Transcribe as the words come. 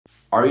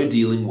Are you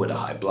dealing with a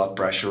high blood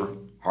pressure,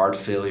 heart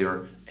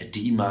failure,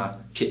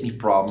 edema, kidney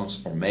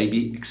problems, or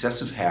maybe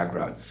excessive hair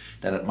growth?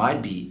 Then it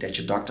might be that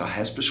your doctor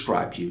has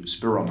prescribed you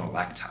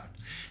spironolactone.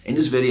 In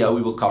this video,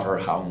 we will cover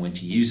how and when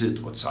to use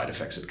it, what side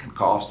effects it can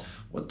cause,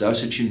 what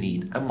dosage you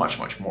need, and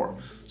much more.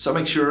 So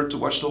make sure to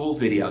watch the whole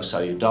video so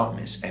you don't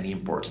miss any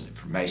important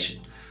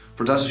information.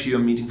 For those of you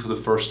I'm meeting for the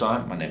first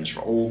time, my name is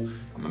Raoul.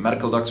 I'm a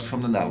medical doctor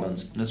from the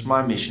Netherlands, and it's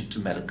my mission to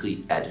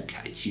medically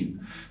educate you.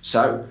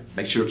 So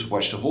make sure to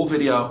watch the whole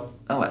video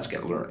and let's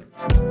get learning.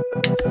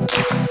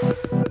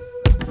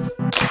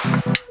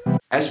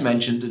 As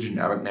mentioned, the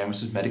generic name of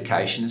this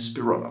medication is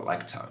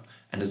spironolactone,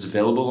 and it's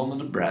available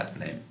under the brand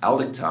name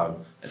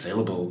Aldactone,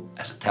 available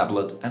as a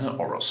tablet and an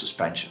oral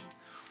suspension.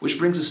 Which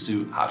brings us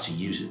to how to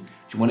use it.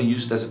 If you want to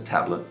use it as a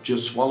tablet,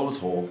 just swallow it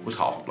whole with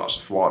half a glass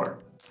of water.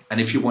 And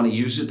if you want to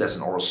use it as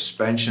an oral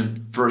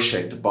suspension, first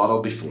shake the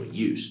bottle before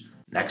use.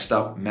 Next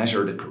up,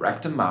 measure the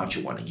correct amount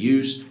you want to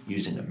use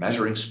using a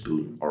measuring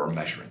spoon or a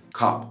measuring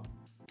cup.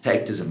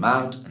 Take this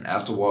amount and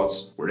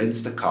afterwards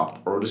rinse the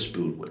cup or the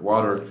spoon with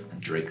water and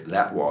drink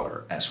that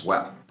water as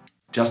well.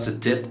 Just a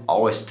tip,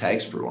 always take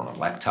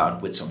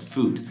spironolactone with some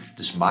food.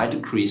 This might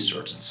decrease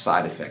certain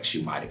side effects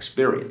you might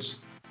experience.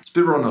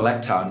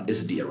 Spironolactone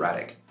is a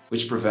diuretic,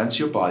 which prevents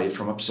your body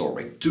from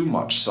absorbing too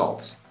much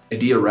salt. A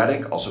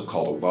diuretic, also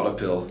called a water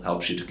pill,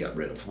 helps you to get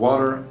rid of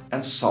water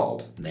and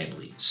salt,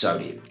 namely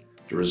sodium.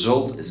 The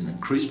result is an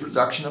increased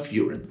production of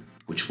urine,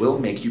 which will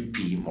make you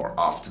pee more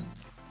often.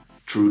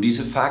 Through these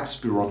effects,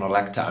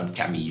 spironolactone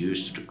can be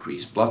used to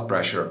decrease blood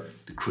pressure,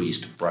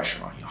 decrease the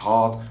pressure on your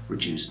heart,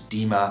 reduce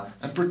edema,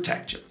 and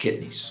protect your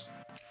kidneys.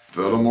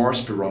 Furthermore,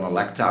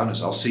 spironolactone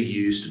is also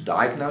used to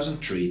diagnose and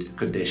treat a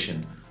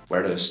condition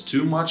where there is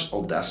too much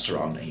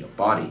aldosterone in your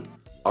body.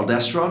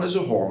 Aldosterone is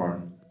a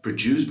hormone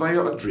produced by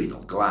your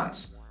adrenal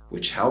glands,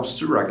 which helps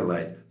to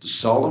regulate the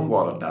salt and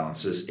water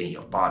balances in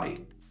your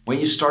body. When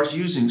you start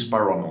using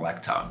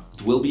spironolactone,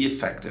 it will be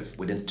effective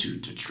within 2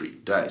 to 3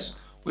 days,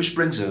 which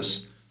brings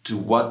us to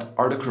what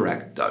are the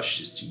correct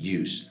dosages to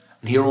use.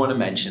 And here I want to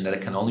mention that I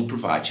can only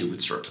provide you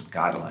with certain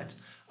guidelines.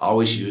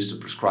 Always use the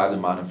prescribed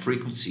amount and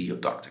frequency your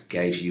doctor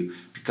gave you,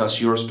 because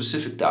your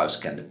specific dose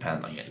can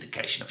depend on your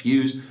indication of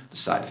use, the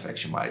side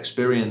effects you might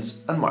experience,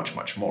 and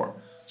much more.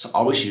 So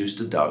always use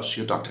the dose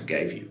your doctor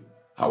gave you.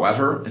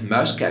 However, in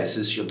most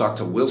cases, your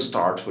doctor will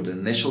start with an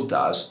initial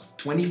dose of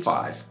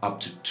 25 up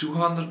to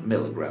 200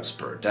 milligrams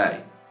per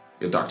day.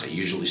 Your doctor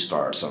usually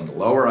starts on the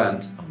lower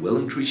end and will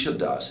increase your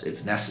dose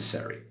if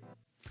necessary.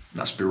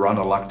 Now,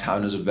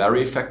 spironolactone is a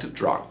very effective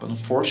drug, but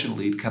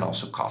unfortunately it can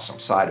also cause some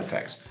side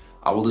effects.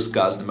 I will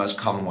discuss the most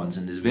common ones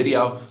in this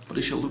video, but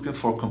if you're looking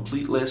for a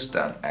complete list,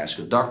 then ask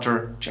your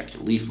doctor, check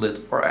your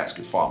leaflet, or ask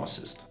your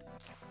pharmacist.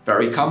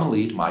 Very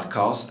commonly it might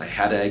cause a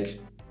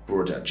headache,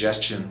 poor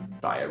digestion,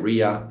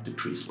 diarrhea,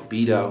 decreased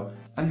libido,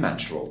 and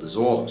menstrual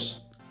disorders.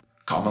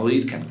 Commonly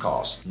it can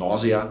cause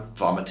nausea,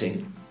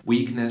 vomiting,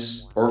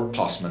 weakness, or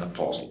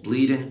postmenopausal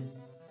bleeding.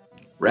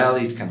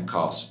 Rarely it can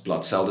cause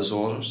blood cell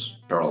disorders,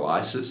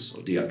 paralysis,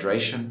 or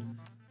dehydration.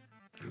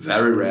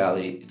 Very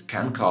rarely it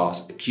can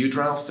cause acute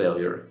renal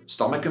failure,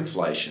 stomach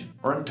inflammation,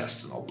 or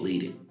intestinal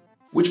bleeding.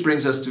 Which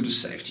brings us to the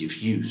safety of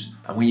use.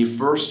 And when you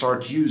first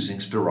start using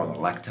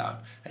spironolactone,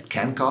 it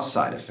can cause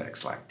side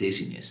effects like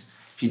dizziness.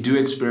 If you do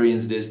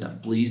experience this, then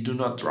please do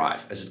not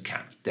drive, as it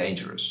can be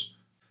dangerous.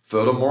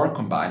 Furthermore,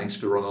 combining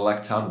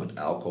spironolactone with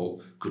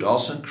alcohol could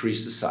also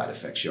increase the side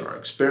effects you are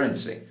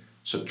experiencing,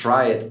 so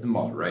try it in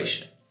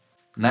moderation.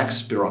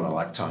 Next,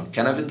 spironolactone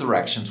can have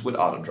interactions with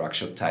other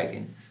drugs you're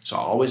taking, so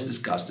always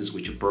discuss this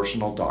with your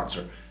personal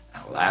doctor.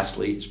 And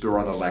lastly,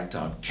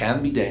 spironolactone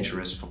can be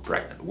dangerous for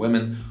pregnant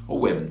women or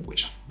women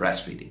which are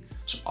breastfeeding,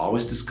 so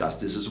always discuss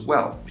this as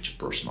well with your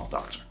personal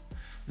doctor.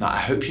 Now, I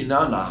hope you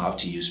now know how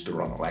to use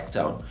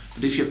spironolactone,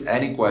 but if you have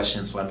any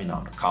questions, let me know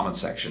in the comment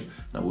section,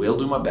 and I will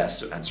do my best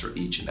to answer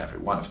each and every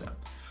one of them.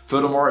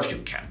 Furthermore, if you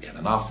can't get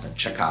enough, then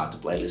check out the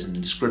playlist in the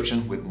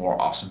description with more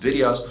awesome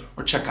videos,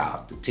 or check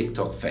out the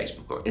TikTok,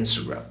 Facebook, or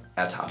Instagram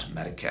at How to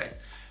Medicate.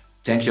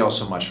 Thank you all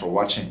so much for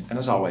watching, and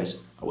as always,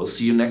 I will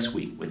see you next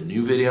week with a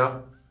new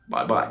video.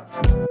 Bye bye.